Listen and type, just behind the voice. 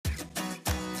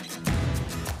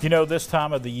You know, this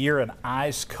time of the year, an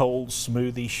ice-cold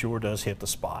smoothie sure does hit the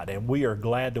spot, and we are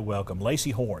glad to welcome Lacy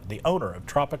Horne, the owner of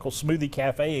Tropical Smoothie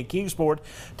Cafe in Kingsport,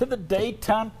 to the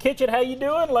Daytime Kitchen. How you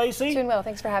doing, Lacy? Doing well.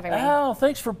 Thanks for having me. Oh,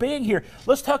 thanks for being here.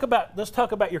 Let's talk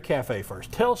about your cafe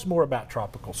first. Tell us more about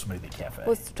Tropical Smoothie Cafe.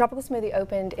 Well, Tropical Smoothie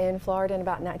opened in Florida in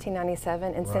about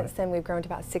 1997, and since then we've grown to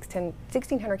about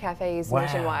 1,600 cafes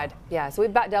nationwide. Yeah, so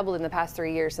we've about doubled in the past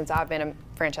 3 years since I've been a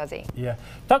franchisee. Yeah.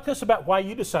 Talk to us about why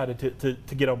you decided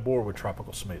to get on board with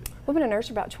Tropical Smoothie. We've been a nurse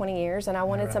for about 20 years, and I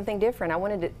wanted something different. I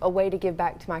wanted a way to give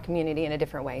back to my community in a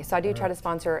different way. So I do try to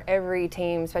sponsor every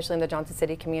team, especially in the Johnson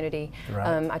City community.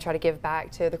 I try to give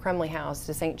back to the Crumley House,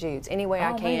 to St. Jude's, any way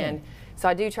I can. Man. So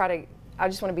I do try to. I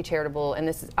just want to be charitable,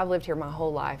 and I've lived here my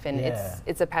whole life, and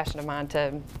it's a passion of mine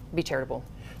to be charitable.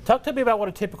 Talk to me about what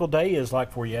a typical day is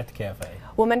like for you at the cafe.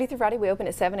 Well, Monday through Friday, we open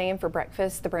at 7 a.m. for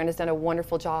breakfast. The brand has done a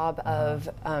wonderful job of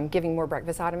giving more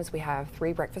breakfast items. We have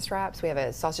 3 breakfast wraps. We have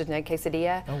a sausage and egg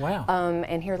quesadilla. Oh, wow.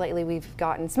 And here lately, we've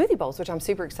gotten smoothie bowls, which I'm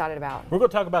super excited about. We're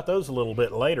going to talk about those a little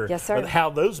bit later. Yes, sir.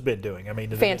 How those been doing? I mean,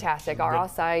 fantastic. Our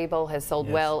acai bowl has sold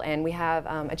well, and we have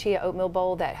a chia oatmeal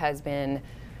bowl that has been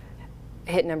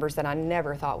hit numbers that I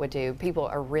never thought would do. People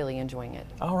are really enjoying it.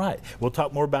 All right. We'll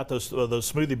talk more about those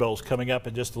smoothie bowls coming up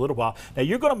in just a little while. Now,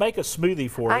 you're going to make a smoothie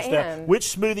for us. I am. Which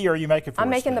smoothie are you making for us? I'm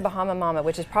making today? the Bahama Mama,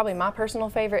 which is probably my personal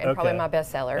favorite and probably my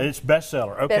bestseller. It's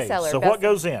bestseller. Okay. Bestseller. So what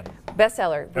goes in?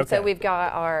 Bestseller. Okay. So we've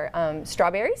got our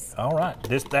strawberries. All right.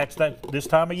 This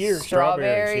time of year.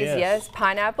 Strawberries, yes.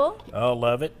 Pineapple. Oh,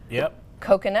 love it. Yep.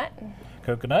 Coconut.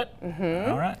 Coconut.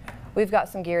 All right. We've got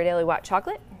some Ghirardelli white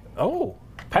chocolate. Oh.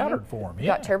 Powdered form, yeah.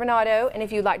 Got turbinado, and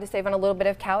if you'd like to save on a little bit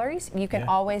of calories, you can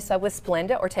always sub with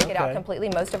Splenda or take it out completely.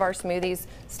 Most of our smoothies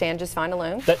stand just fine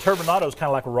alone. That turbinado is kind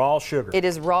of like raw sugar. It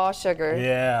is raw sugar.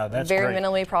 Yeah, that's very great.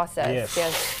 Minimally processed.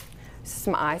 Yes.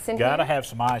 Some ice in here. Gotta have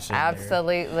some ice in there.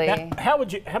 Absolutely. Now,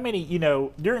 how many,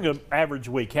 during an average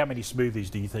week, how many smoothies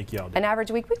do you think y'all do? An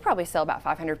average week, we probably sell about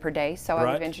 500 per day, so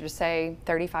I would venture to say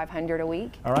 3,500 a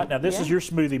week. All right, now this is your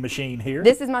smoothie machine here.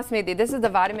 This is my smoothie. This is the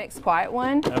Vitamix Quiet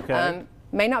one. Okay.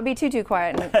 May not be too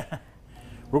quiet.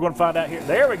 We're going to find out here.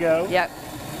 There we go. Yep.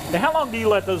 Now, how long do you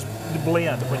let those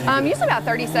blend? When usually about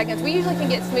 30 seconds. We usually can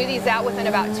get smoothies out within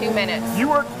about 2 minutes. You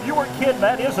weren't kidding.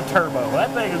 That is a turbo.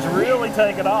 That thing is really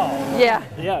taking off. Yeah.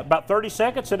 Yeah, about 30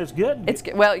 seconds and it's good. It's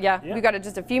good. Well, yeah. We've got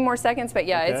just a few more seconds, but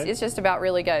yeah, it's just about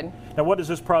really good. Now, what is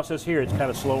this process here? It's kind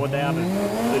of slowing down and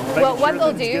well, what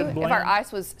they'll do, if our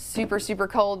ice was super, super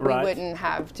cold, we wouldn't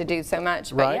have to do so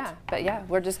much. But yeah,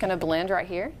 we're just going to blend right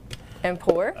here and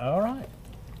pour. All right.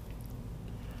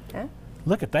 Yeah.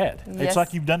 Look at that. Yes. It's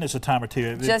like you've done this a time or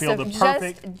two. Just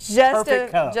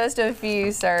a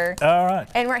few, sir. All right.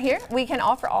 And right here, we can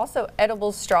offer also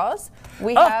edible straws.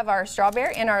 We have our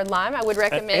strawberry and our lime. I would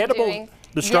recommend doing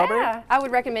the strawberry? Yeah, I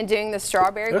would recommend doing the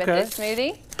strawberry with this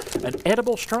smoothie. An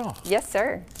edible straw? Yes,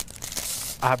 sir.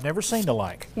 I've never seen the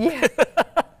like. Yeah.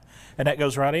 And that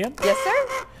goes right in? Yes,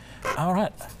 sir. All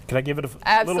right. Can I give it a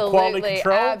little quality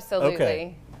control? Absolutely.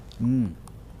 Okay.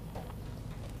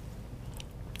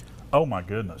 Oh my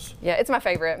goodness. Yeah, it's my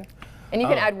favorite. And you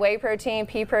can add whey protein,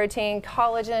 pea protein,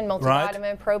 collagen,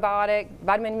 multivitamin, probiotic,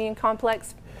 vitamin immune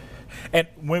complex. And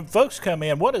when folks come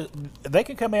in, they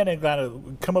can come in and kind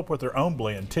of come up with their own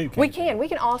blend too. We can. We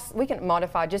can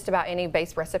modify just about any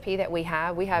base recipe that we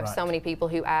have. We have so many people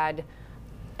who add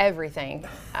everything.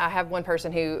 I have one person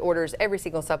who orders every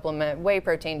single supplement, whey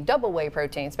protein, double whey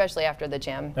protein, especially after the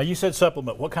gym. Now you said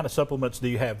supplement. What kind of supplements do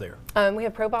you have there? We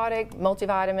have probiotic,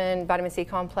 multivitamin, vitamin C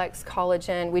complex,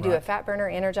 collagen. We do a fat burner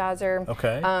energizer.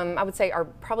 Okay. I would say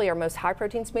probably our most high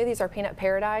protein smoothies are Peanut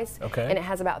Paradise. Okay. And it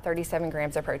has about 37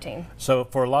 grams of protein. So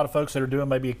for a lot of folks that are doing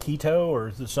maybe a keto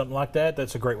or something like that,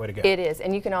 that's a great way to go. It is.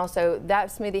 And you can also, that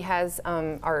smoothie has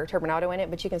our turbinado in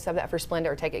it, but you can sub that for Splenda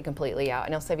or take it completely out,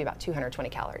 and it'll save you about 220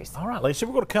 calories. All right, Lacy,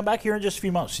 we're going to come back here in just a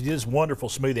few months. She did this wonderful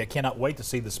smoothie. I cannot wait to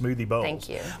see the smoothie bowls. Thank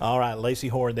you. All right, Lacy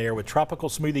Horne there with Tropical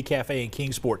Smoothie Cafe in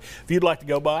Kingsport. If you'd like to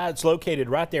go by, it's located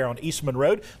right there on Eastman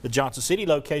Road. The Johnson City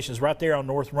location is right there on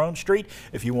North Rome Street.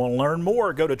 If you want to learn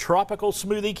more, go to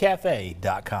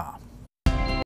tropicalsmoothiecafe.com.